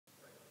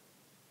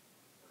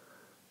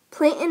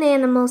Plant and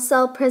Animal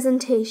Cell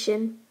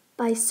Presentation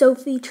by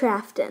Sophie.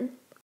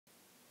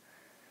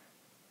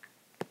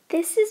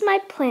 This is my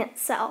plant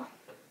cell.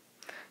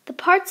 The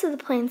parts of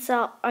the plant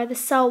cell are the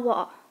cell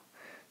wall.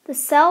 The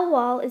cell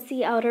wall is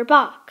the outer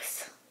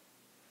box.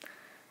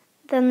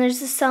 Then there's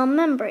the cell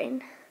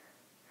membrane.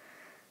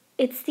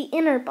 It's the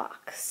inner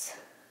box.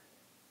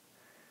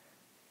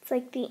 It's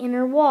like the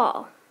inner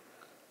wall.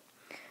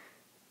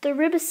 The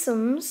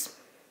ribosomes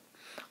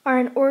are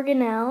an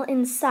organelle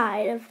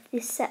inside of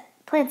the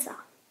plant cell.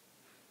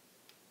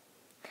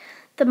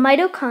 The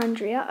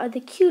mitochondria are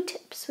the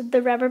Q-tips with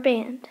the rubber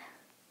band.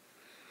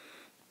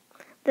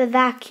 The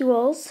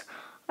vacuoles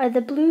are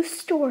the blue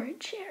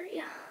storage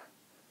area.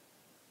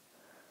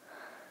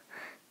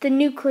 The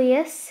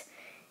nucleus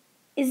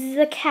is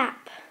the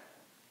cap.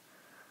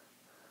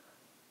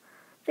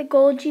 The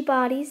Golgi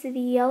bodies are the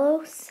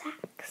yellow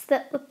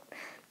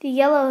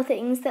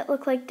things that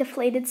look like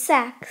deflated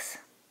sacks.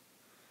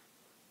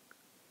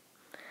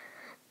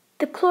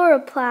 The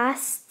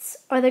chloroplasts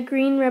are the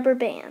green rubber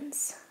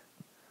bands.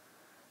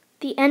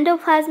 The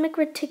endoplasmic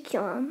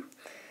reticulum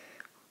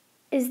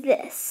is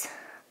this.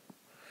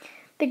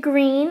 The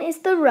green is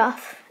the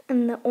rough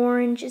and the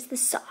orange is the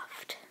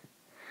soft.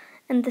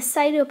 And the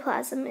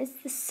cytoplasm is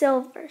the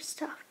silver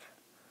stuff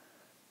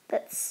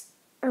that's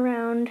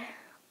around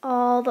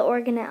all the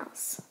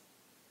organelles.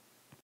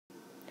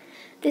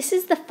 This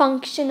is the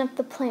function of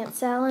the plant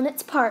cell and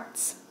its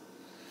parts.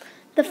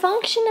 The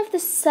function of the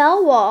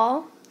cell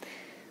wall,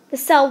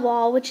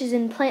 which is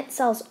in plant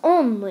cells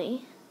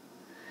only,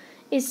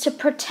 is to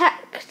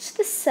protect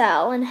the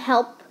cell and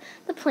help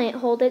the plant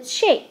hold its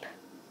shape.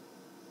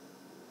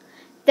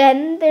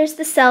 Then there's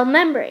the cell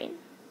membrane.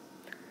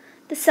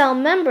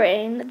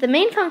 The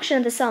main function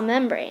of the cell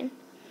membrane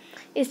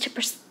is to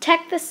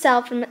protect the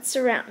cell from its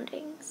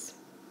surroundings.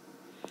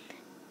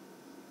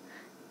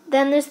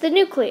 Then there's the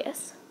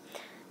nucleus.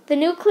 The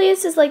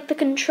nucleus is like the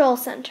control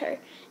center.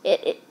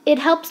 It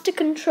helps to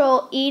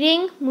control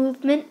eating,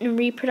 movement, and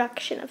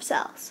reproduction of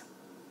cells.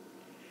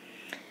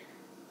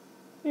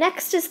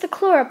 Next is the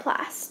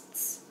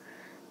chloroplasts.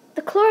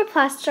 The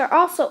chloroplasts are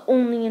also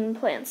only in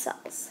plant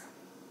cells.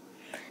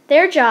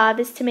 Their job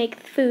is to make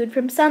food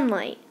from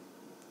sunlight.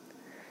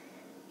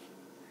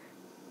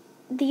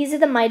 These are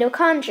the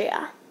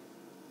mitochondria.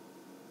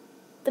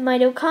 The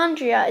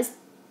mitochondria's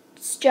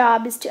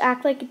job is to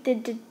act like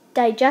the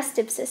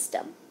digestive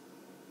system.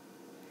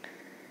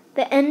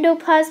 The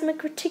endoplasmic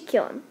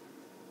reticulum.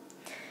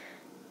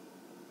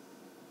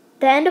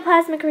 The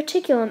endoplasmic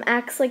reticulum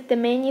acts like the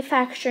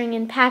manufacturing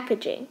and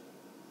packaging.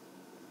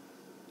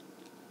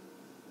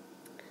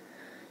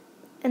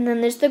 And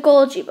then there's the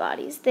Golgi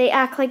bodies. They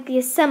act like the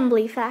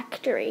assembly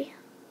factory.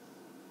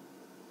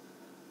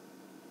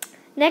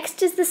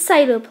 Next is the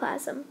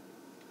cytoplasm.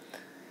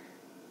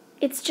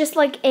 It's just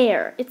like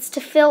air. It's to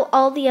fill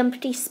all the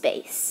empty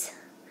space.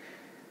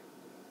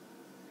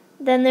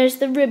 Then there's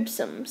the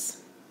ribosomes.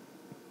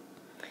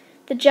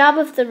 The job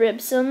of the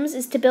ribosomes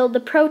is to build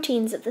the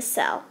proteins of the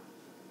cell.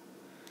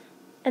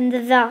 And the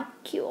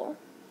vacuole.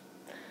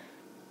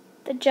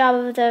 The job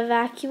of the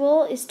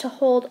vacuole is to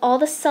hold all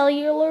the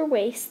cellular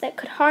waste that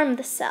could harm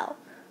the cell.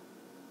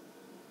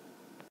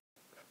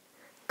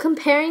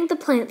 Comparing the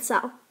plant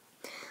cell.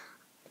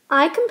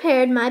 I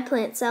compared my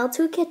plant cell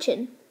to a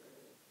kitchen.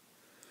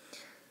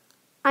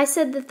 I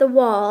said that the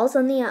walls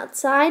on the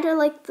outside are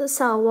like the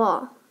cell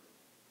wall.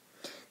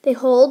 They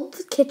hold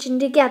the kitchen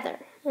together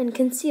and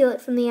conceal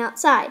it from the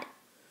outside.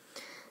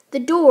 The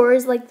door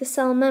is like the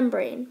cell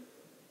membrane.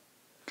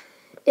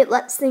 It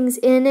lets things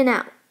in and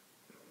out.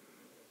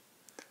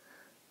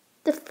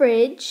 The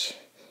fridge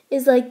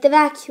is like the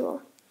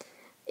vacuole.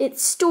 It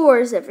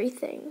stores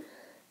everything.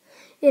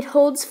 It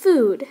holds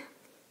food.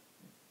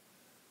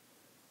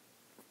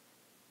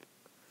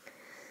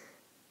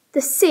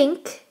 The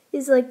sink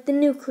is like the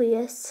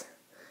nucleus.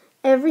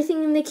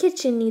 Everything in the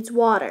kitchen needs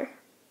water.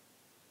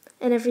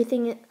 And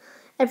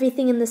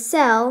everything in the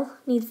cell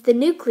needs the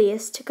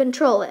nucleus to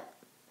control it.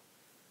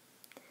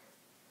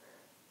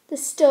 The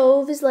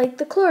stove is like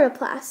the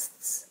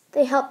chloroplasts.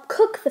 They help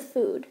cook the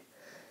food.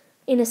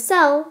 In a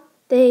cell,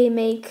 they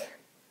make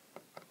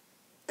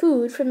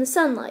food from the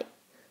sunlight.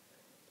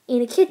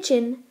 In a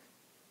kitchen,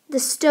 the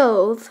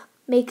stove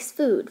makes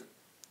food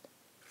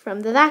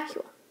from the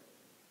vacuole.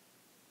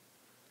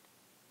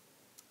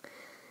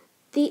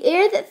 The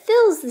air that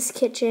fills this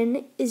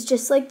kitchen is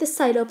just like the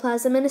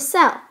cytoplasm in a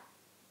cell.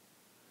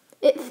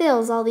 It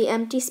fills all the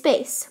empty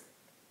space.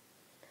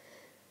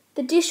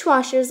 The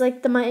dishwasher is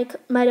like the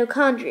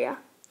mitochondria.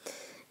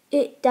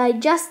 It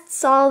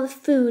digests all the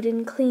food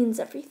and cleans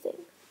everything.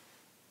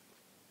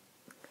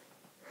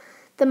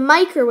 The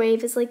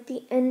microwave is like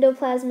the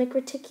endoplasmic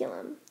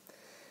reticulum.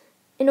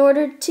 In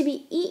order to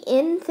be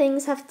eaten,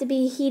 things have to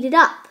be heated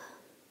up.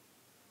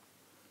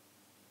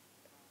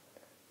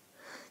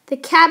 The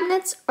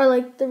cabinets are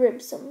like the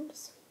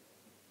ribosomes.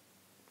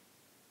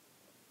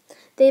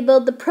 They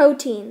build the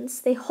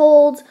proteins. They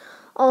hold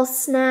all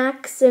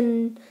snacks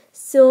and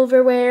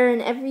silverware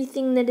and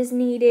everything that is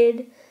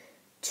needed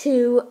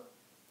to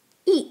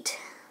eat.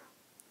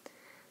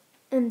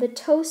 And the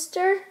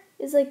toaster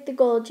is like the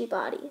Golgi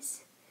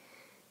bodies.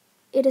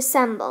 It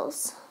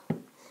assembles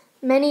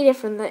many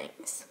different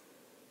things.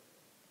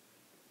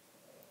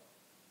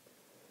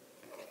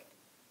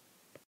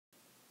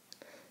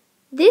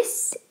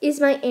 This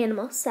is my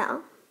animal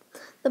cell.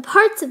 The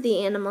parts of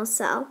the animal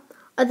cell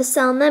are the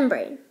cell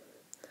membrane.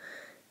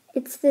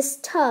 It's this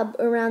tub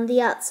around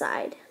the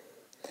outside.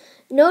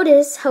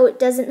 Notice how it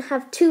doesn't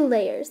have two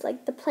layers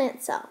like the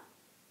plant cell.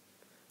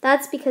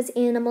 That's because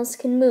animals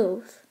can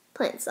move.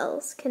 Plant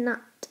cells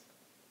cannot.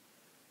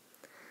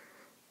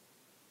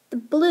 The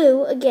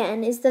blue,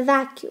 again, is the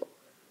vacuole.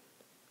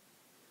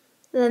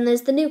 Then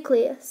there's the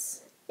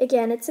nucleus.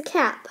 Again, it's a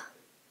cap.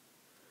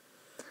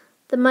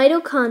 The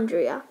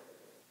mitochondria.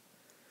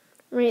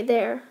 Right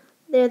there.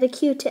 They're the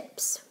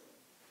Q-tips.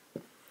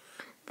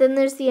 Then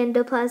there's the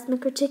endoplasmic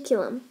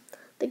reticulum.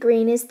 The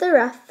green is the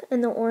rough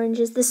and the orange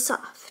is the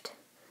soft.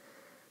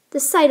 The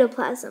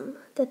cytoplasm,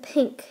 the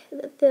pink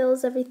that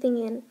fills everything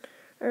in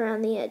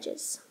around the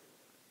edges.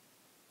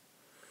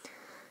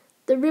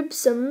 The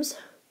ribosomes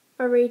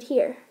are right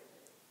here.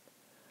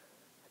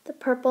 The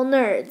purple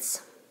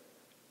nerds.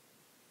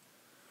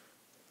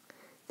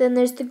 Then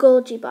there's the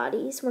Golgi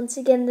bodies. Once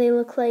again, they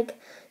look like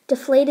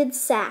deflated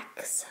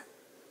sacks.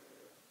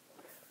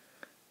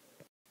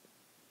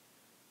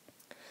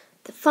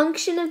 The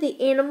function of the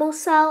animal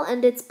cell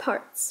and its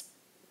parts.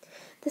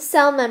 The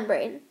cell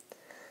membrane.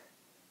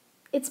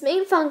 Its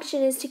main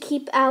function is to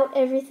keep out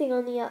everything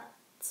on the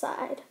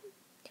outside.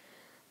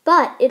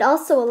 But it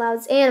also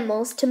allows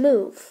animals to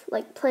move,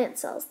 like plant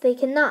cells. They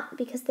cannot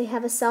because they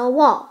have a cell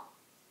wall.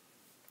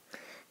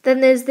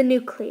 Then there's the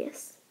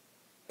nucleus.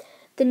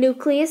 The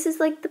nucleus is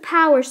like the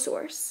power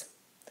source.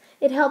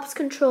 It helps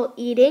control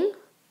eating,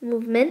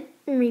 movement,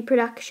 and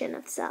reproduction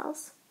of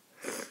cells.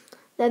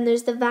 Then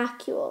there's the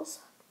vacuoles.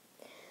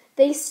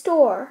 They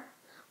store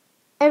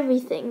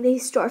everything. They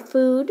store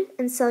food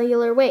and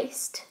cellular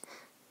waste,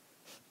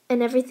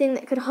 and everything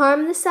that could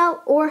harm the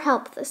cell or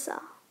help the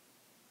cell.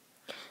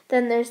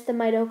 Then there's the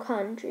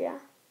mitochondria.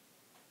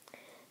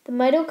 The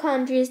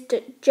mitochondria's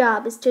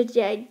job is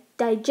to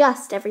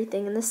digest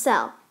everything in the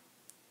cell.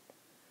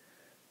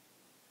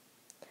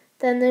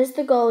 Then there's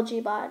the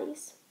Golgi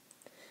bodies.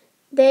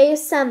 They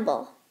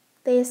assemble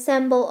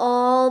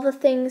all the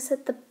things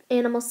that the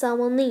animal cell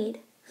will need.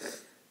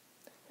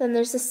 Then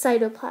there's the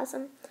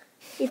cytoplasm.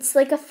 It's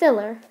like a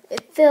filler.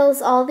 It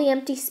fills all the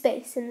empty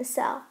space in the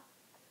cell.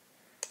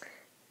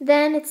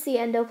 Then it's the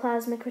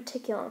endoplasmic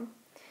reticulum.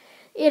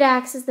 It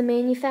acts as the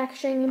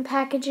manufacturing and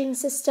packaging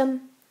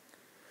system.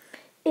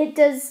 It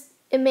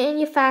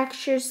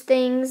manufactures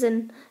things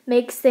and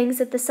makes things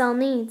that the cell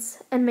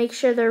needs and makes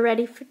sure they're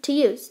ready to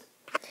use.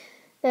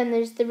 Then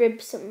there's the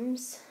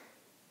ribosomes.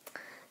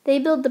 They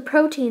build the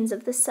proteins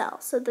of the cell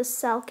so the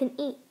cell can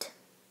eat.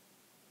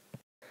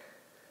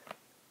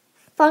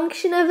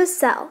 Function of a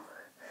cell.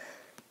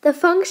 The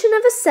function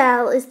of a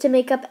cell is to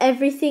make up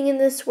everything in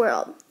this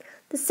world.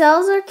 The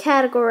cells are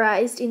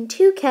categorized in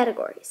two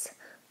categories,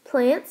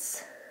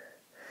 plants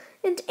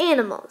and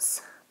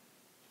animals.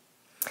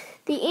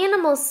 The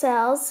animal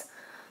cells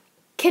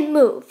can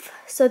move,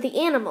 so the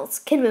animals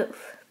can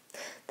move.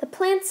 The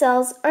plant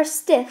cells are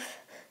stiff,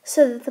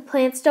 so that the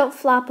plants don't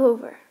flop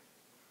over.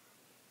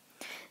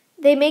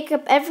 They make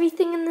up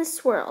everything in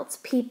this world,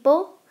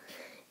 people,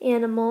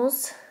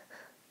 animals,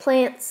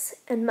 plants,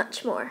 and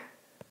much more.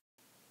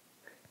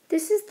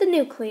 This is the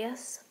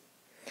nucleus.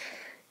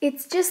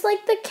 It's just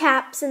like the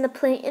caps in the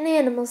plant and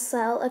animal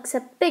cell,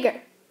 except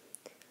bigger.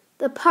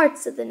 The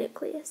parts of the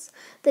nucleus.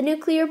 The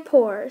nuclear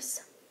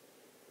pores.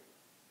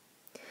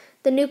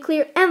 The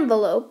nuclear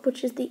envelope,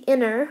 which is the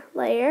inner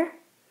layer.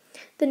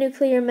 The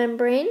nuclear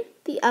membrane,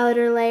 the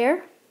outer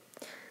layer.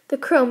 The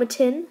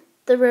chromatin,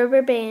 the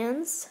rubber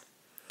bands.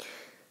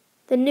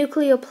 The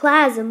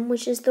nucleoplasm,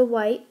 which is the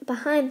white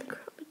behind the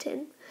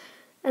chromatin.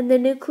 And the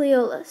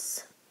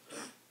nucleolus.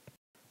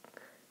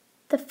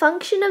 The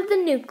function of the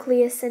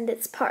nucleus and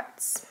its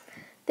parts.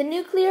 The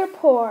nuclear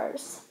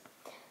pores.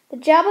 The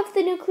job of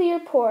the nuclear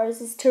pores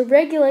is to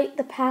regulate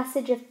the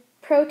passage of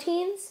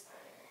proteins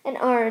and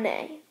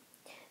RNA.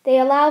 They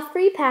allow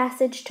free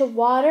passage to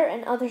water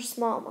and other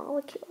small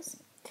molecules.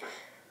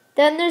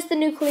 Then there's the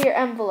nuclear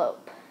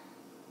envelope.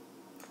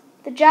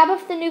 The job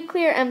of the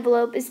nuclear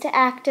envelope is to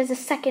act as a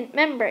second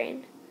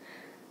membrane.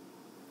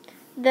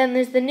 Then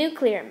there's the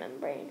nuclear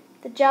membrane.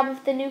 The job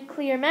of the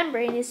nuclear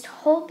membrane is to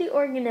hold the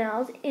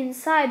organelles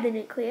inside the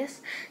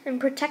nucleus and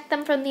protect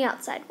them from the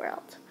outside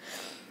world.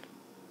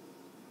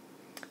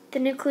 The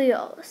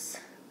nucleolus.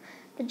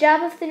 The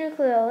job of the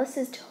nucleolus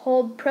is to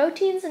hold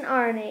proteins and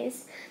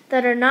RNAs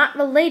that are not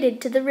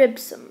related to the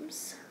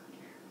ribosomes.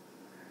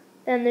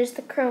 Then there's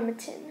the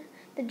chromatin.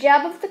 The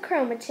job of the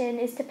chromatin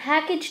is to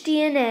package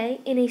DNA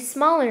in a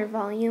smaller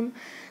volume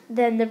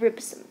than the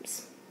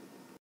ribosomes.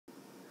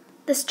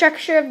 The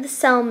structure of the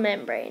cell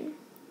membrane.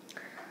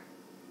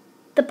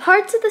 The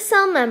parts of the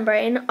cell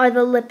membrane are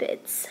the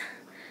lipids.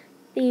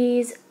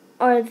 These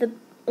are the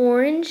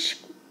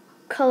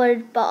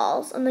orange-colored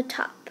balls on the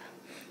top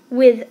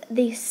with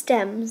the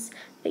stems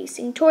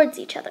facing towards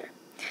each other.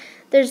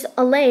 there's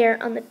a layer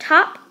on the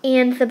top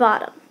and the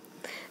bottom.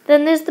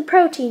 Then there's the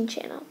protein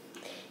channel.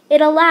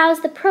 It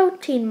allows the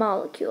protein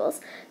molecules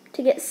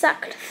to get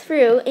sucked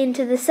through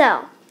into the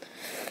cell.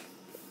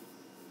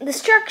 The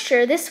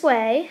structure this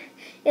way,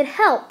 it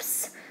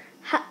helps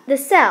the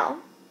cell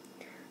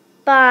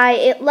by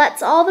it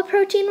lets all the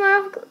protein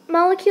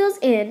molecules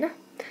in,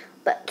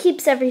 but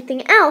keeps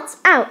everything else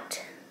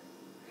out.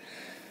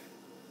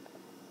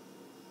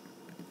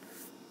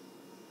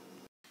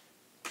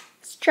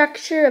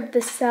 Structure of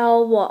the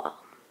cell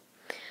wall.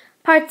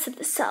 Parts of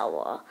the cell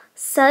wall: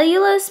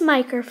 cellulose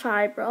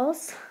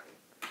microfibrils,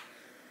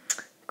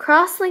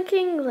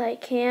 cross-linking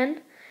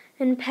glycan,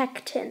 and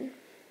pectin.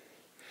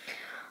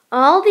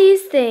 All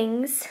these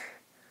things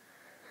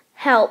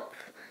help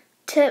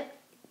to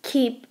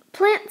keep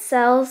plant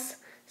cells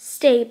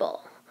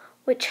stable,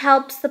 which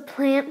helps the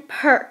plant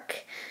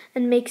perk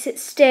and makes it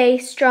stay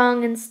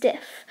strong and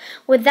stiff.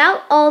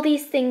 Without all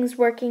these things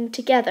working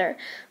together,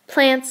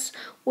 plants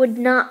would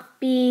not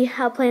be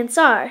how plants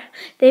are.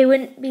 They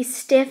wouldn't be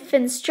stiff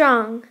and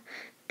strong.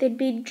 They'd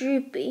be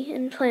droopy,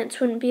 and plants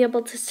wouldn't be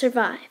able to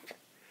survive.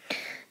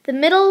 The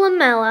middle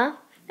lamella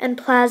and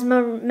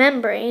plasma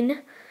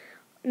membrane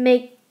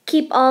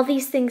keep all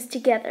these things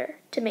together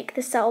to make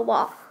the cell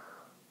wall.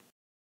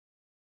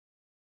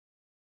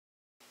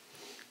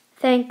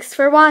 Thanks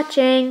for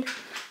watching.